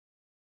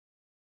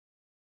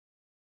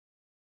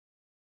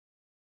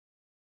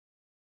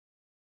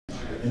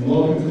and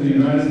welcome to the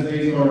United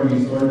States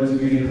Army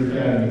Sergeant's Major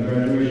Academy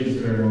graduation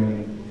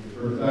ceremony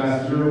for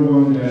Class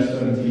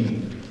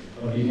 01-17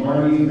 of the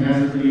Army's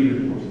Master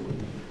Leader Course.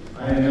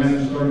 I am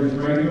Master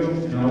Sergeant Franco,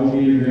 and I will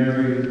be your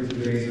narrator for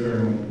today's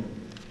ceremony.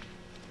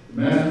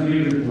 The Master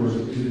Leader Course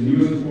is the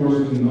newest course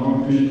in the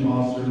Non-Commissioned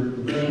Officer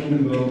Professional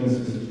Development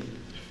System.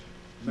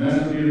 The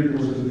Master Leader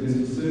Course has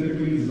been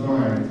specifically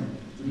designed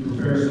to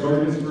prepare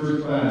Sergeants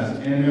First Class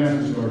and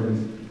Master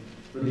Sergeants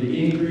for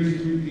the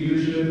increased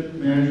leadership,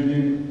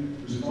 management,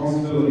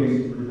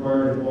 responsibilities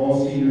required of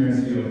all senior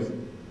NCOs.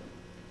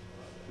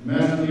 The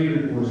Master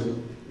Leader Course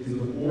is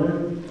the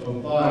fourth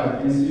of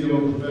 5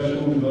 NCO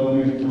professional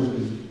development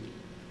courses,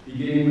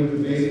 beginning with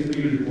the Basic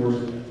Leader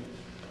Course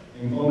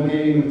and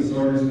culminating with the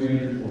Sergeant's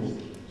Major course.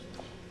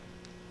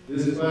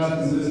 This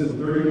class consists of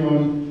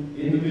 31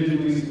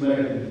 individually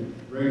selected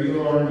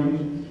regular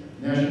Army,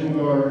 National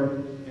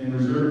Guard, and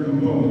Reserve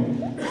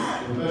component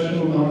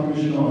professional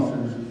non-commissioned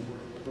officers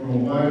from a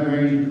wide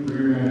range of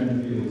career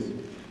management fields.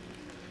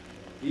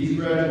 These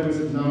graduates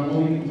have not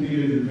only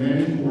completed a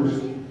demanding course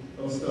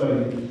of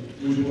study,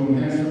 which will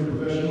enhance their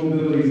professional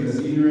abilities as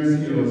senior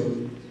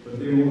NCOs, but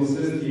they will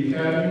assist the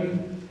Academy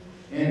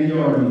and the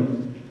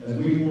Army as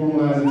we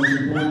formalize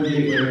this important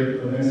gateway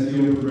of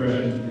NCO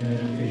progression and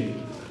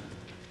education.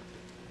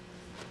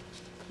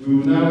 We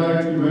would now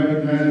like to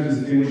recognize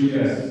the distinguished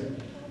guests.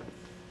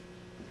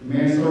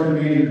 Command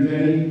Sergeant Major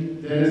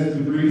Dennis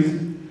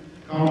DeVries,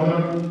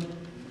 Commandant,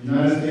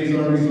 United States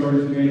Army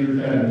Sergeant's Major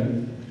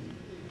Academy.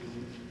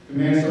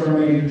 Command Sergeant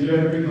Major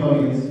Jeffrey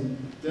Huggins,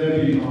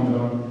 Deputy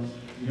Commandant,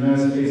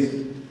 United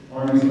States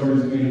Army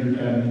Sergeant's Major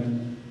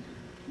Academy.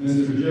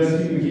 Mr.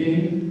 Jesse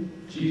McKinney,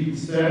 Chief of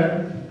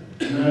Staff,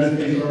 United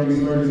States Army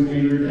Sergeant's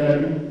Major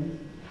Academy.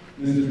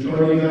 Mr.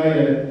 Charlie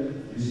Guyette,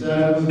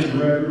 Established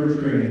Director of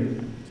Training.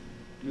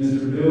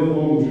 Mr. Bill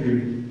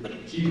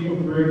Ogletree, Chief of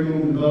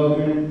Curriculum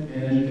Development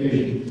and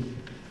Education.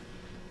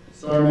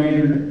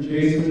 Sergeant Major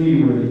Jason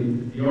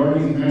Leeworthy, the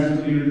Army's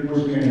Master Leader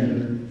Course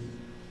Manager,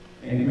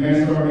 and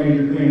Command Sergeant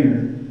Major Klinger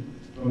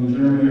from the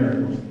German Air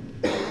Force.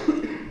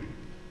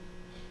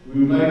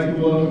 We would like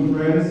to welcome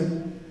friends,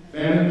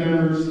 family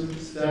members,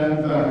 staff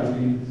and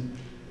faculty,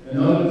 and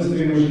other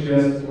distinguished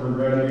guests for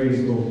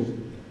graduating schools.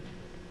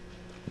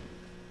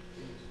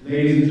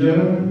 Ladies and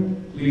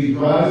gentlemen, please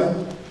rise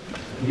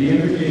for the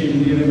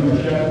invocation given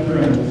by Chaplain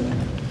Reynolds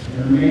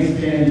and remain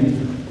standing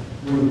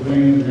for the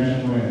playing of the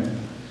national anthem.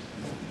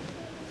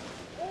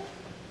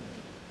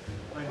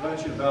 I invite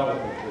you to bow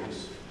with me,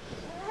 please.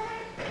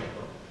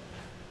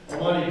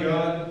 Almighty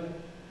God,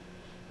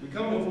 we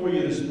come before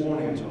you this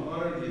morning to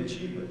honor the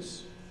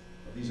achievements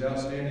of these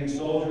outstanding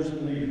soldiers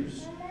and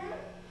leaders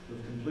who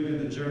have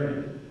completed the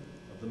journey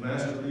of the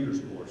Master Leaders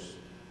course.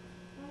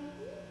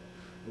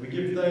 And we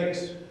give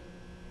thanks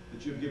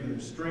that you have given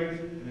them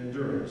strength and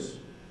endurance.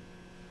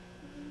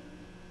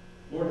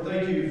 Lord,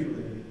 thank you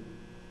for the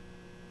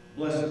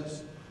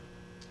blessings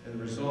and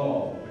the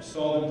resolve which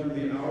saw them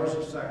through the hours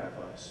of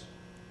sacrifice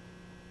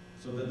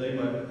so that they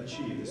might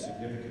achieve this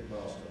significant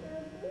milestone.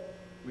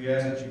 We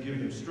ask that you give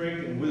them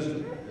strength and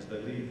wisdom as they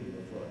lead from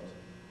the front.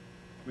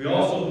 We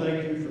also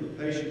thank you for the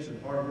patience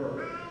and hard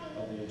work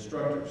of the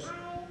instructors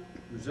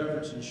whose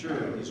efforts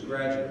ensure these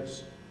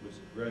graduates would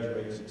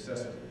graduate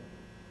successfully.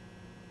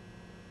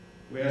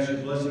 We ask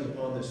your blessing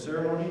upon this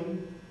ceremony,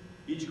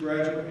 each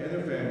graduate and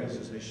their families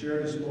as they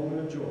share this moment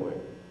of joy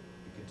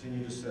and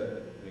continue to set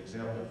an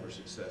example for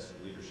success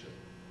and leadership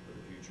for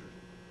the future.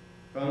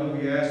 Finally,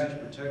 we ask that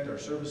you protect our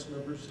service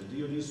members and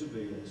DoD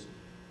civilians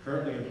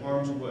currently in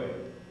harm's way.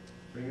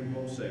 Bring them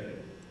home safely.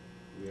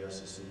 We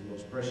ask this in the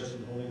most precious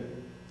and holy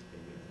name.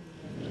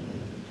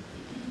 Amen.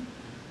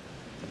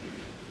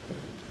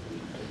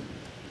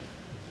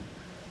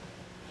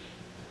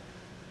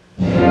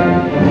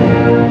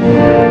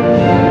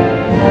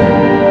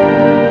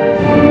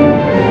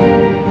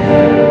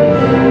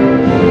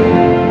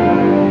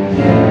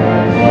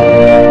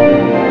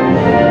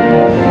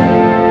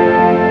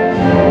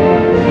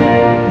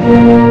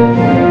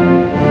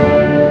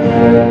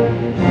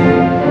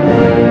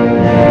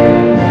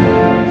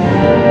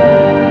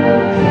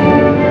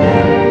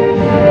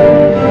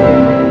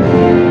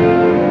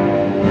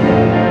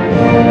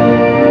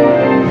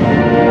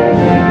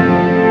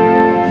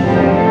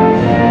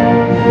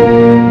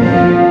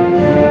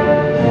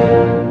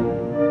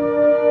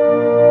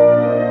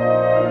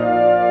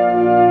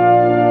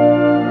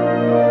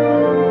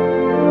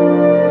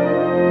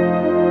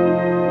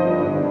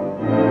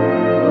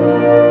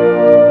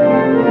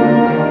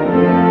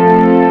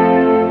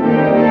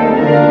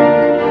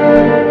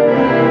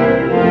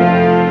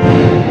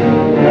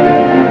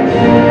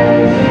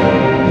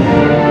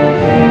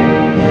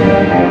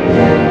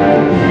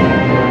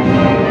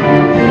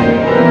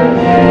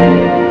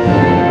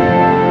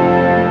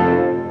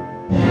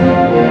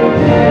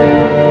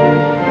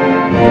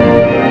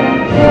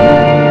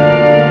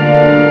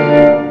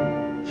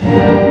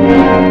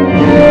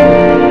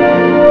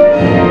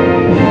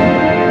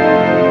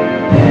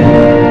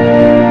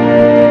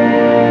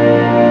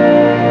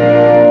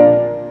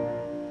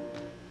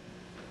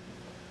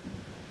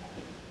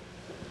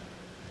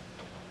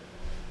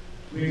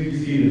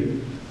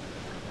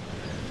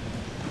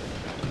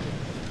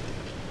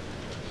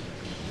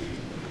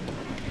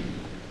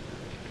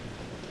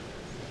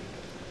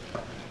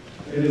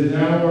 It is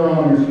now our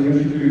honor to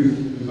introduce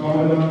the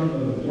Commandant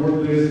of the Fort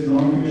Bliss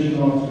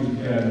Non-Commissioned Officers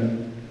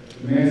Academy,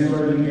 Command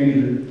Sergeant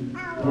Major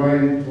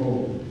Brian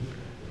Vogel.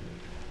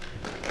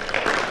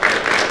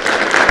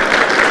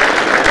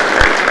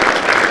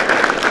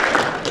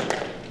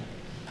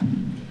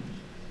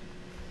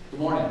 Good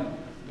morning.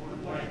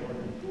 Good morning.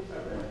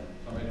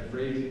 Sergeant Major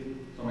Freeze,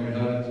 Sergeant Major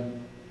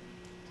Huggins,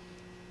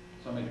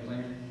 Sergeant Major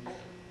Klinger,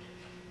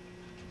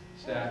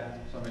 staff,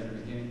 Sergeant Major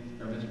McKinney,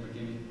 or Mr.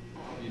 McKinney,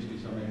 used to be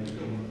Sergeant Major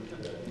McKinney.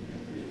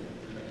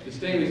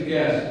 Distinguished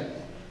guests,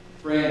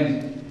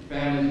 friends,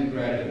 families, and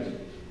graduates,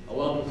 a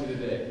welcome to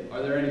today.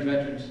 Are there any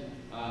veterans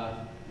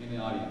in the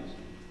audience?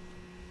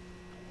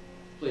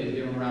 Please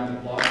give them a round of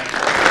applause.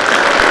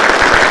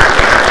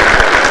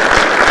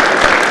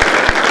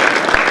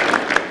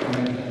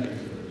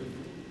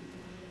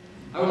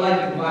 I would like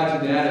to provide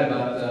some data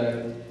about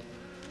the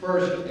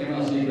first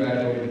MLC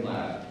graduating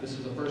class. This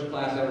is the first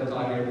class ever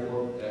taught here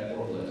at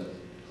Fort Bliss.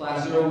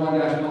 Class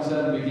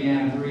 01-17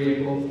 began 3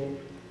 April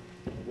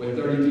with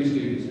 32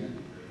 students.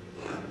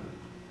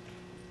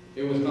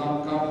 It was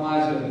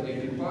comprised of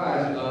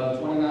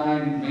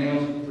 29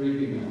 males, 3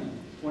 females.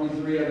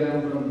 23 of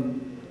them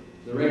from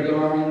the regular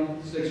Army,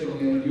 6 from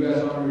the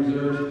U.S. Army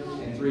Reserves,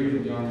 and 3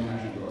 from the Army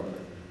National Guard.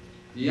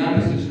 The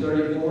youngest is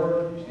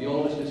 34, the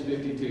oldest is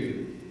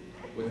 52,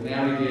 with an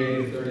average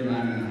age of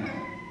 39.5.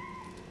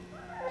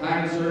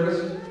 Time of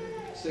service,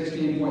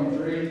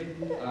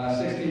 16.3,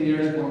 16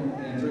 years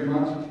and 3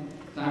 months.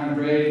 Time of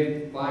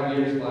grade, 5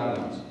 years, 5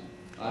 months.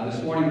 This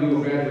morning we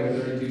will graduate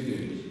 32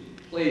 students.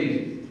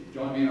 Please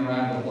join me in a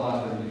round of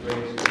applause for the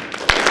great students.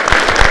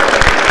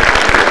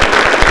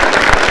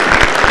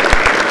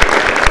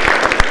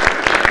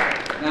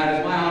 Now it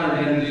is my honor to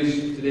introduce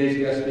today's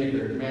guest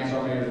speaker, Command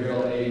Sergeant Major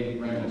Harold A.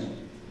 Reynolds,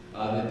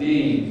 the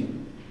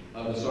Dean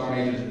of the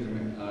Sergeant Major's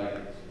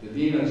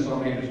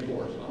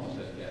course. I almost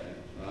said Academy.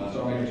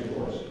 Sergeant Major's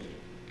course.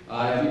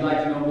 If you'd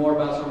like to know more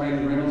about Sergeant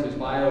Major Reynolds, his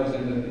bio is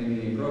in the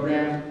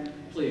program.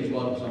 Please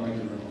welcome Sergeant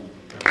Major Reynolds.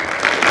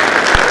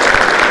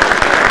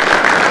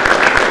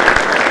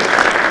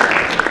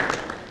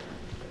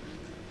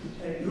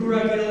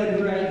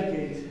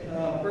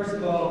 First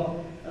of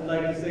all, I'd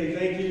like to say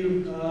thank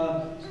you,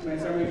 Command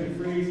Sergeant Major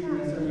Freeze,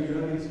 Command Sergeant Major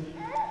Huggins,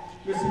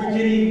 Mr.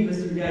 McKinney,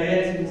 Mr.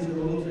 Guyette, Mr.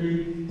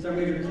 Ogletree,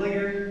 Sergeant Major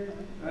Klinger,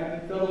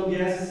 fellow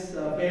guests,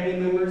 family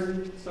members,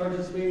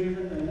 sergeants major,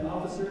 and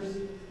officers,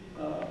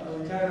 our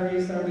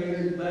retirees, Sergeant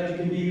Major, glad you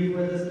can be here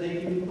with us.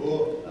 Thank you.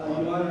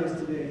 You honor us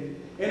today.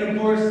 And of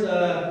course,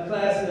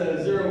 class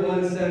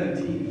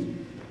 01-17.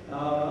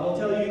 I'll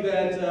tell you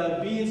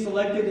that being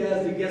selected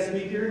as the guest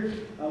speaker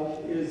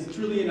is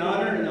truly an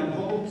honor, and I'm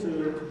humbled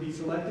to be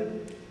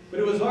selected. But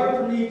it was hard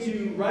for me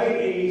to write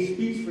a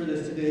speech for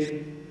this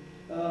today,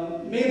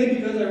 mainly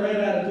because I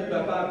ran out of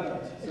 3x5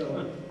 cards.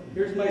 So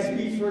here's my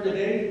speech for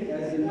today,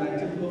 as in my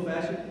typical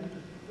fashion.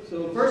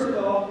 So first of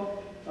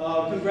all,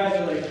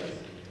 congratulations.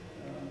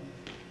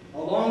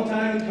 A long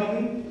time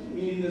coming,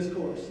 meaning this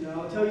course.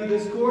 Now I'll tell you,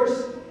 this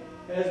course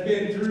has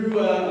been through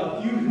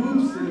a few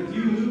hoops and a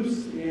few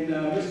loops, and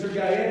Mr.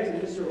 Guyette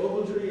and Mr.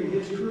 Ogletree and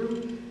his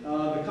crew,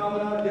 the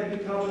Commandant,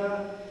 Deputy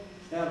Commandant,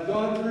 have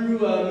gone through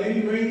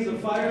many rings of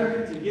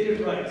fire to get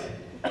it right,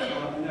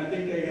 and I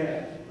think they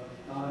have.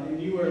 And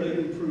you are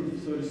living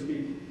proof, so to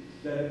speak,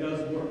 that it does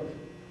work.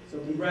 So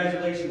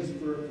congratulations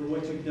for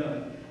what you've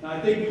done. Now, I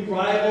think you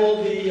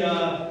rival the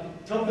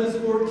toughest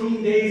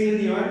 14 days in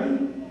the Army,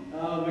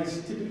 which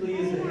typically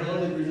is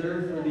held in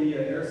reserve for the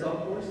Air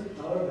Assault Force.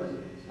 However,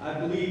 I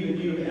believe that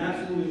you have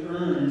absolutely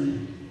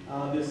earned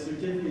this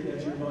certificate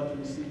that you're about to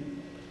receive.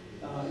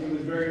 It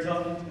was very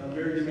tough,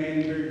 very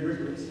demanding, very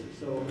rigorous.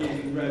 So again,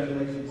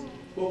 congratulations.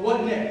 But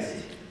what next?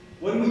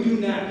 What do we do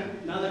now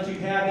that you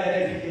have that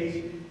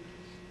education?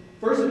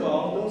 First of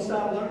all, don't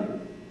stop learning.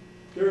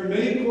 There are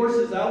many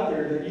courses out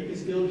there that you can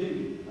still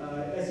do.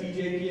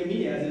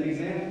 SEJPME as an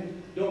example.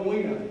 Don't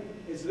wait on it.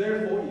 It's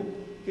there for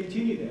you.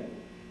 Continue that.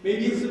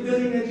 Maybe it's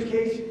civilian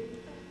education.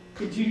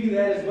 Continue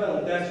that as well,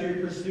 if that's your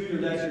pursuit or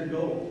that's your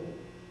goal.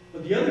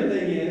 But the other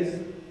thing is,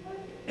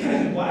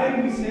 why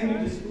do we send you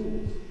to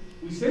schools?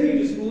 We send you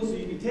to schools so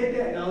you can take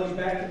that knowledge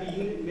back to the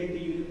unit and make the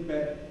unit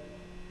better.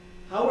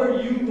 How are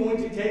you going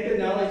to take the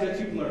knowledge that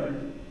you've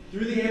learned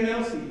through the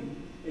MLC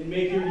and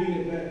make your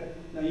unit better?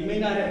 Now, you may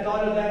not have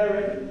thought of that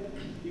already.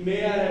 You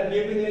may not have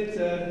given it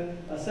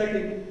a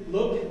second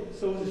look,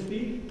 so to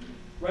speak.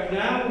 Right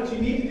now, what you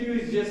need to do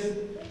is just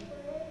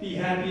be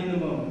happy in the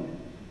moment.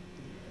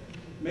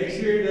 Make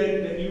sure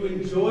that you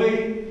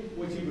enjoy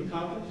what you've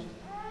accomplished.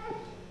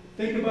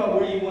 Think about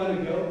where you want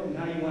to go and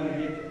how you want to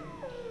get there.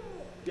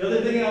 The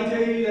other thing I'll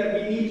tell you that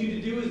we need you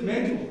to do is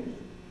mentor.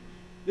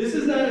 This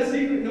is not a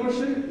secret, nor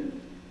should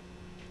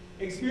it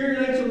be.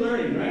 Experiential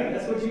learning, right?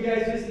 That's what you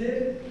guys just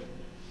did.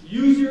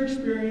 Use your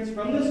experience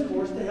from this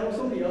course to help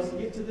somebody else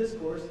get to this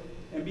course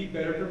and be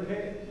better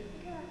prepared.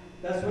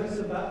 That's what it's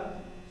about.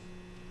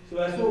 So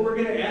that's what we're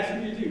going to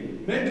ask you to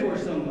do. Mentor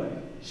somebody.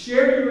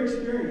 Share your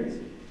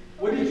experience.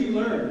 What did you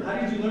learn?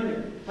 How did you learn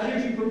it? How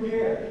did you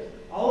prepare?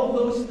 All of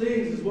those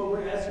things is what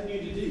we're asking you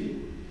to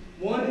do.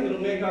 One, it'll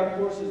make our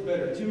courses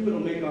better. Two, it'll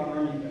make our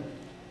Army better.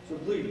 So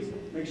please,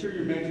 make sure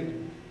you're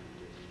mentioning.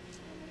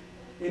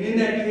 And in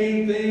that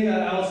same thing,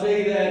 I'll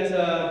say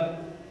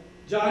that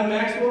John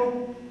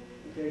Maxwell,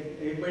 okay,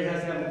 everybody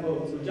has to have a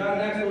vote. So John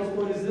Maxwell's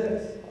quote is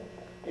this: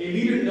 a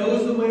leader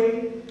knows the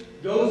way,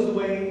 goes the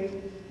way,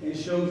 and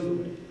shows the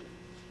way.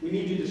 We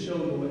need you to show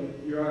the way.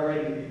 You're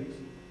already leaders.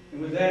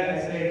 And with that,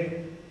 I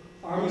say,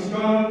 Army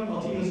strong,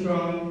 Altima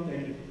strong.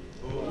 Thank you.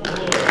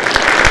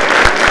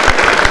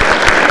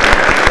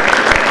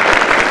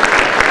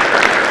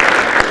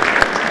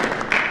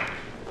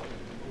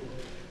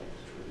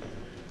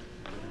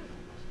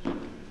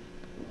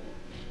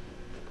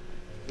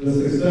 The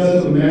success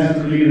of the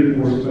Master Leader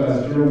Course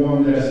Class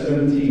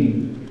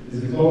 01-17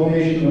 is the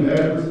culmination of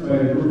efforts by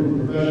a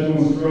group of professional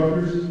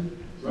instructors,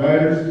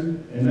 riders,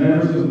 and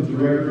members of the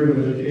Director of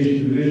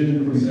Education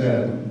Division from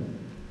Salem.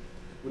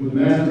 With the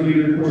Master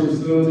Leader Course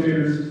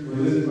facilitators for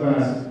this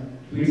class,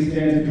 please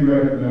stand to be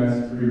recognized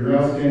for your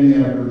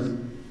outstanding efforts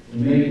in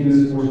making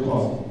this course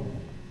possible.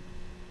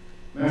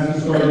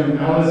 Master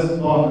Sergeant Alice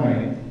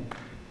Locknight.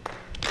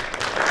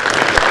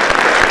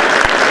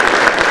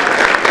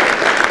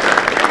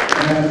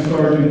 Master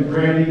Sergeant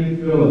Brandy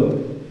Phillip.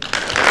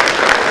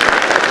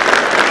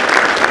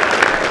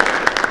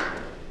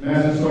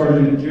 Master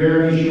Sergeant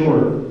Jeremy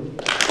Short.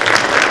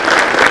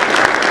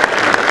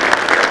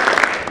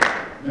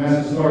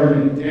 Master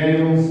Sergeant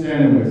Daniel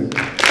Stanowitz.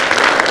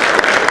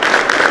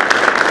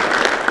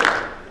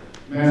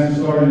 Master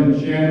Sergeant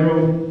Chandro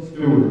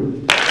Stewart.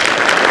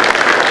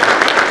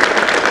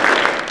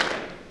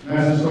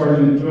 Master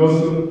Sergeant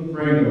Joseph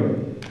Franco.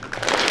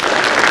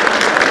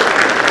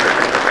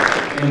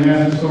 And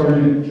Master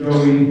Sergeant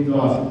Joey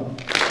Dawson.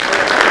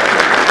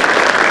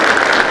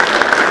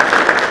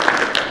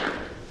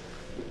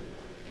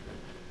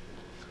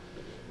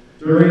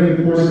 During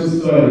the course of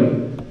study,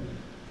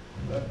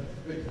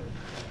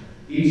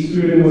 each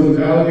student was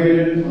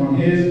evaluated on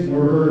his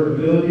or her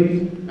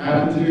ability,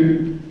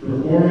 aptitude,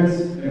 performance,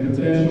 and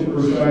potential for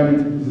assignment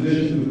to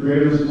positions of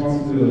greater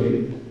responsibility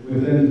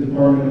within the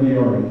Department of the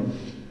Army.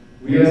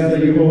 We ask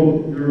that you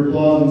hold your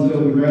applause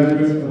until the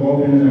graduates have all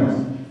been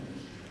announced.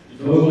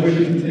 Those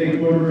wishing to take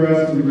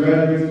photographs of the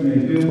graduates may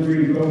feel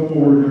free to come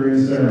forward during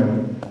the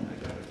ceremony.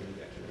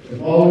 The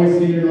following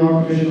senior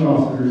non-commissioned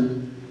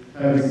officers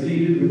have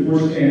exceeded the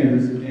course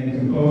standards and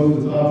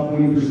composed the top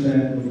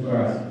 20% of the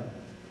class.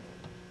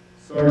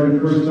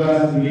 Sergeant First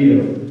Class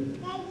DeVito.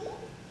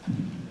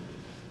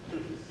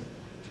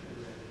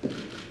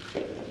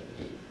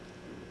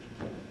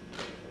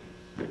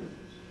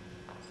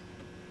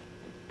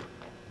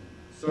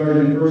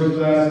 Sergeant First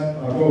Class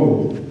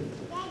Ago.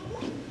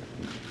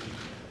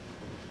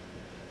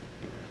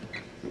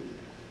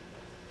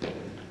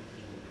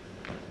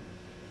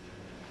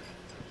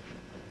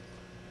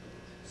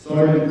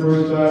 Sergeant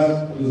First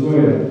Class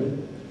Lazoya.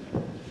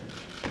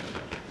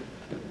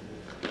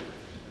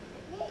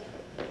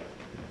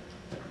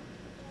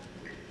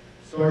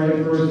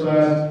 Sergeant First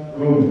Class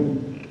Roman.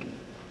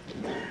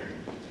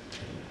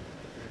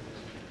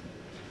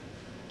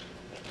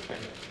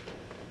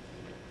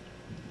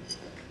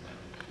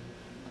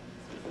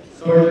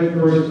 Sergeant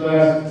First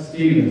Class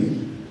Stevens.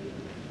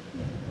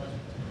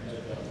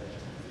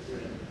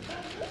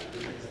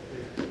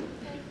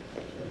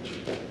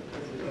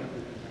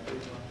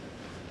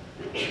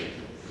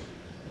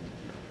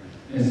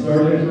 And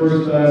Sergeant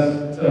First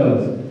Class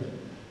Tubbs.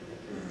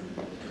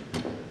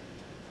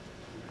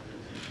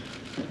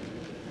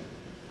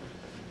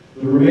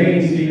 The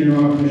remaining senior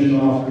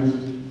non-commissioned officers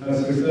have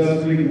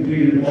successfully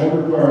completed all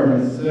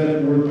requirements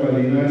set forth by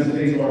the United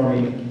States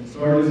Army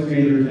Sergeant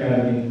Major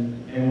Academy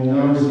and will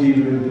now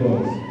receive their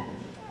diplomas.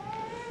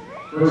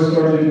 First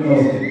Sergeant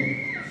Nelson.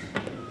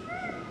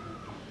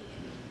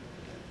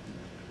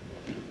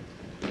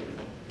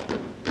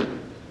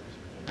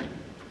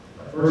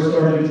 First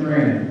Sergeant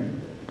Tran.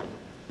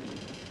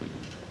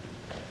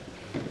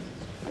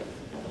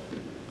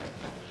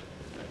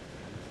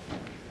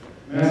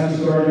 Master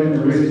Sergeant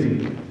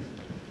Aristi.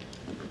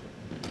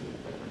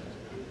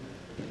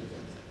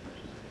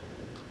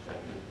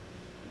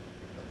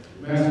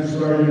 Master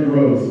Sergeant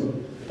Rose.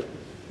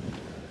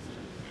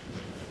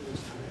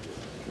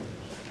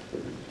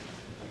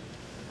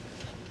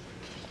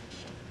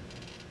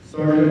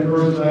 Sergeant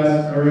First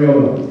Class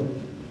Ariola.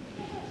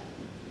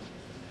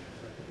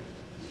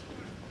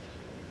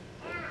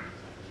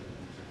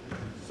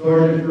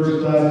 Sergeant First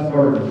Class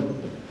Parker.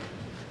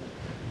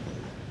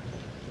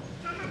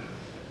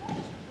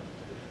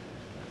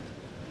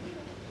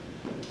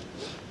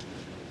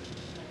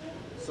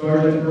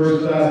 Sergeant First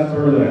Class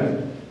Burlak.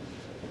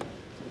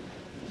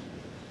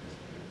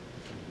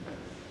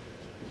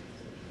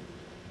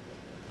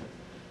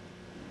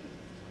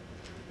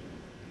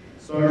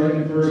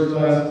 Sergeant First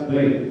Class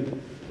Blake.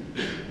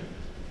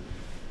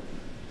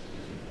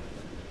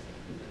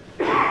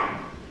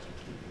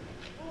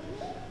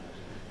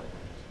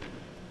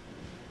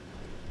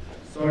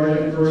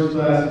 Sergeant First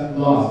Class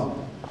Lost.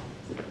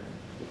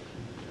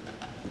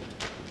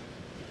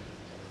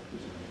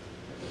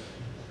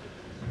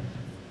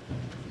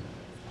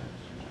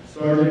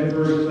 Sergeant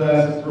First Class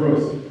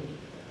Brooks.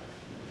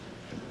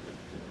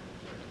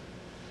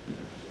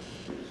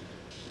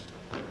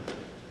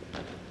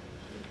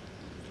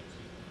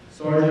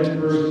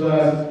 Sergeant First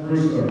Class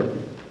Broussard.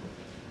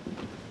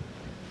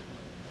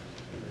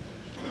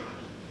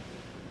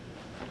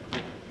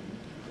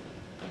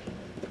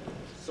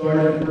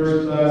 Sergeant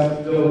First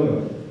Class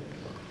Philippa.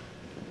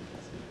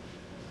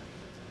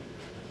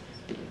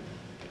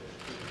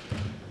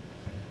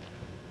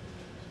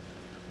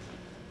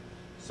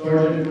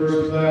 Sergeant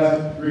First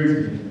Class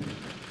Grigsby.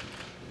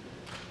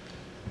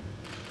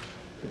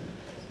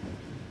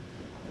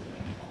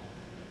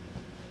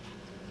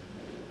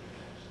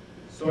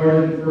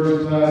 Sergeant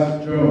First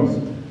Class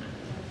Jones.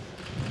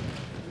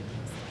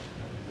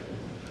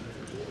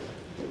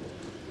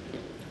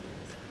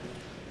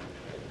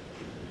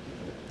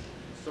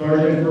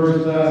 Sergeant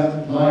First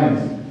Class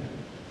Lyons.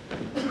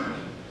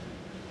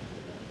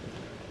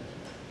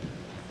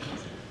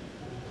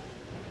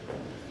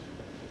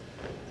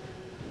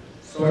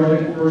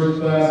 Sergeant First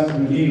Class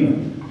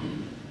Medina.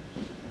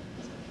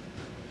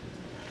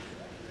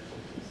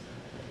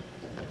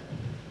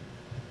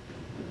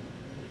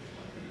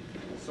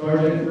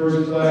 Sergeant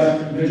First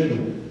Class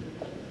Mitchell.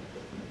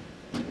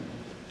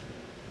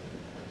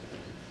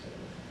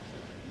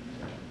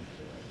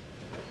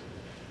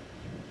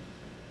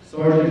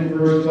 Sergeant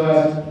First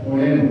Class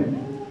Moreno.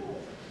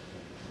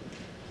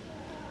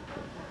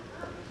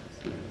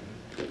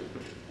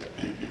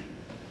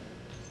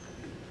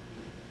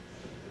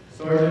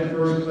 Sergeant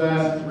First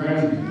Class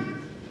Ramsey.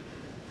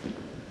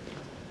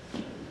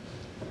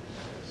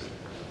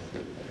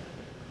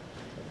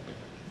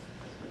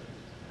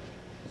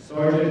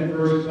 Sergeant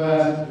First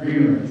Class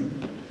Reamer.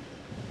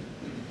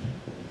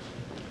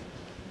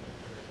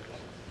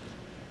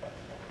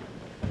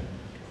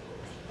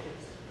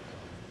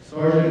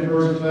 Sergeant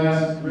First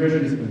Class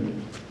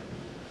Richardson.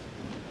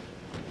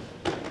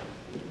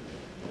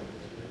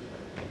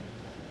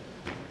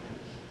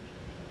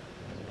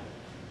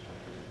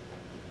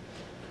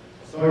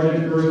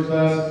 Sergeant First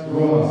Class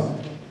Rojas.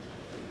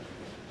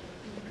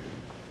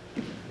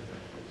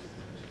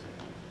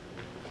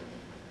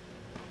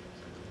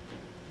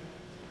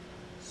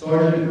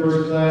 Sergeant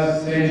First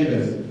Class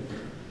Sanchez.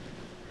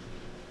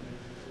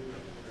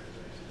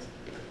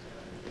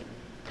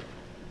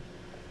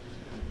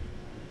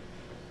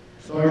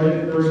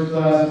 Sergeant First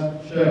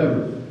Class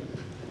Shepard.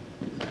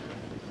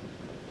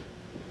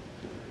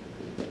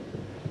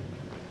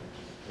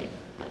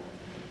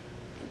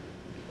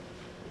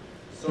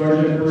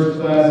 Sergeant First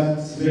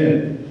Class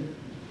Smith.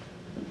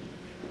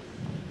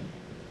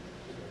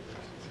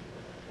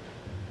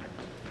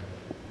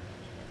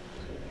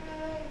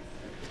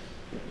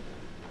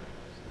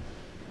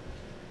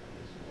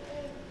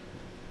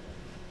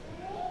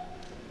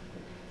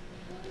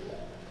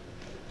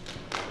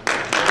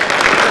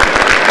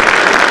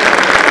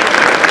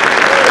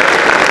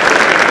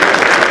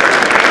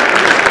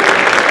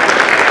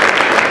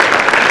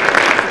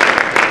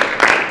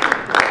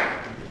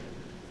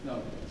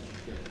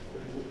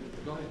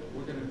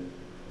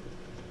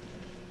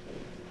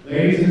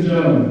 Ladies and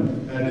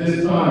gentlemen, at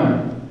this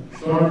time,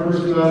 Sergeant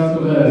First Class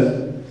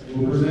Velez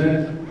will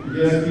present the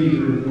guest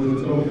speaker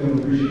with a token of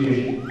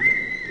appreciation.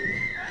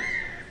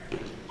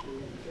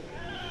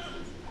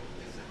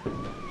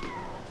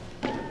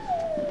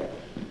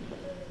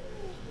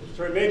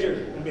 Sergeant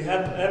Major, on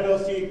behalf of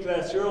MLC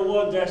Class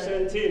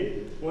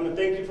 01-17, I want to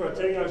thank you for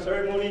attending our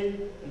ceremony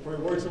and for your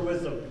words of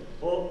wisdom.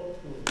 Well,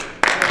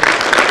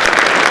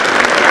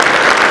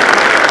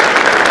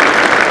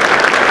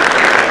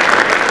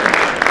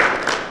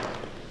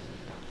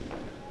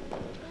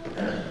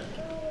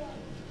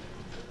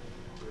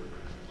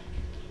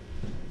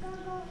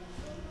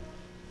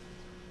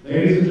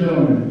 Ladies and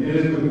gentlemen, it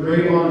is with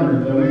great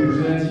honor that we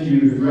present to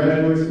you the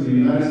graduates of the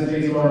United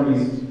States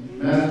Army's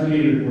Master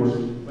Leader Course,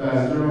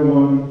 Class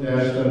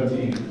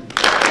 01-17.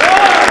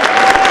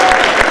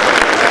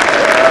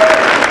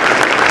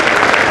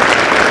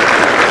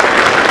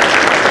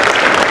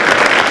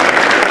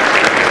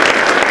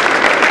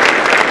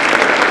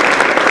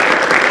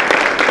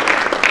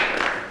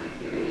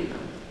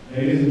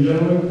 Ladies and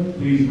gentlemen,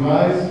 please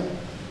rise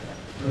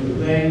for the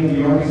playing of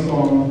the Army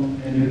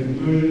song and the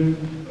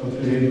conclusion of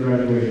today's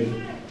graduation.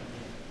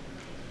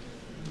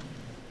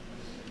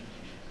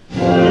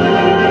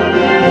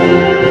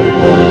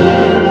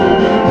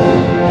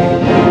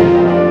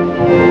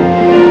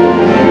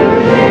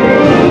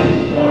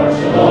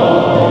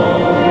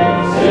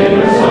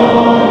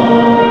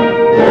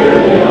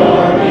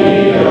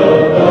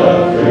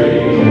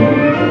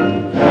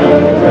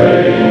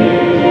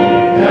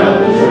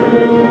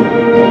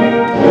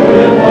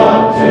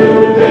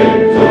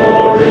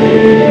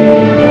 Victory!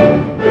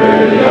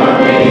 We're the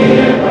Army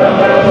and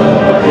proud of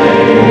our name.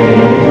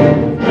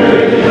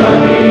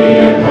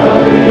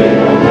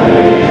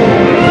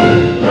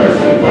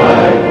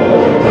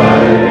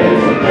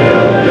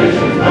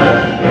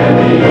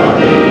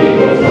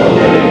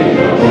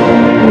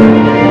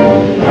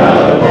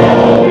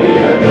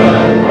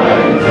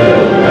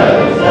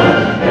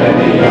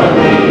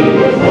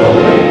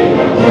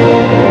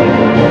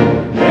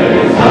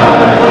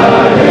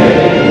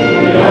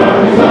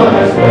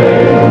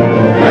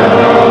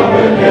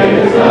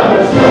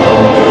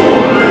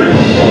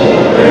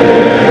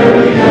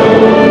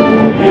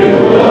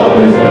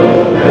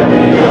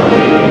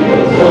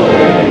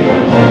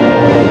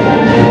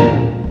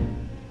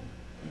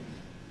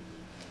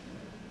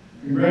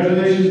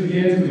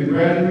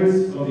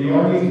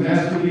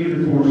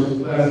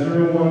 Class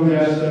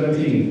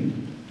 01-17.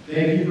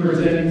 Thank you for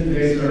attending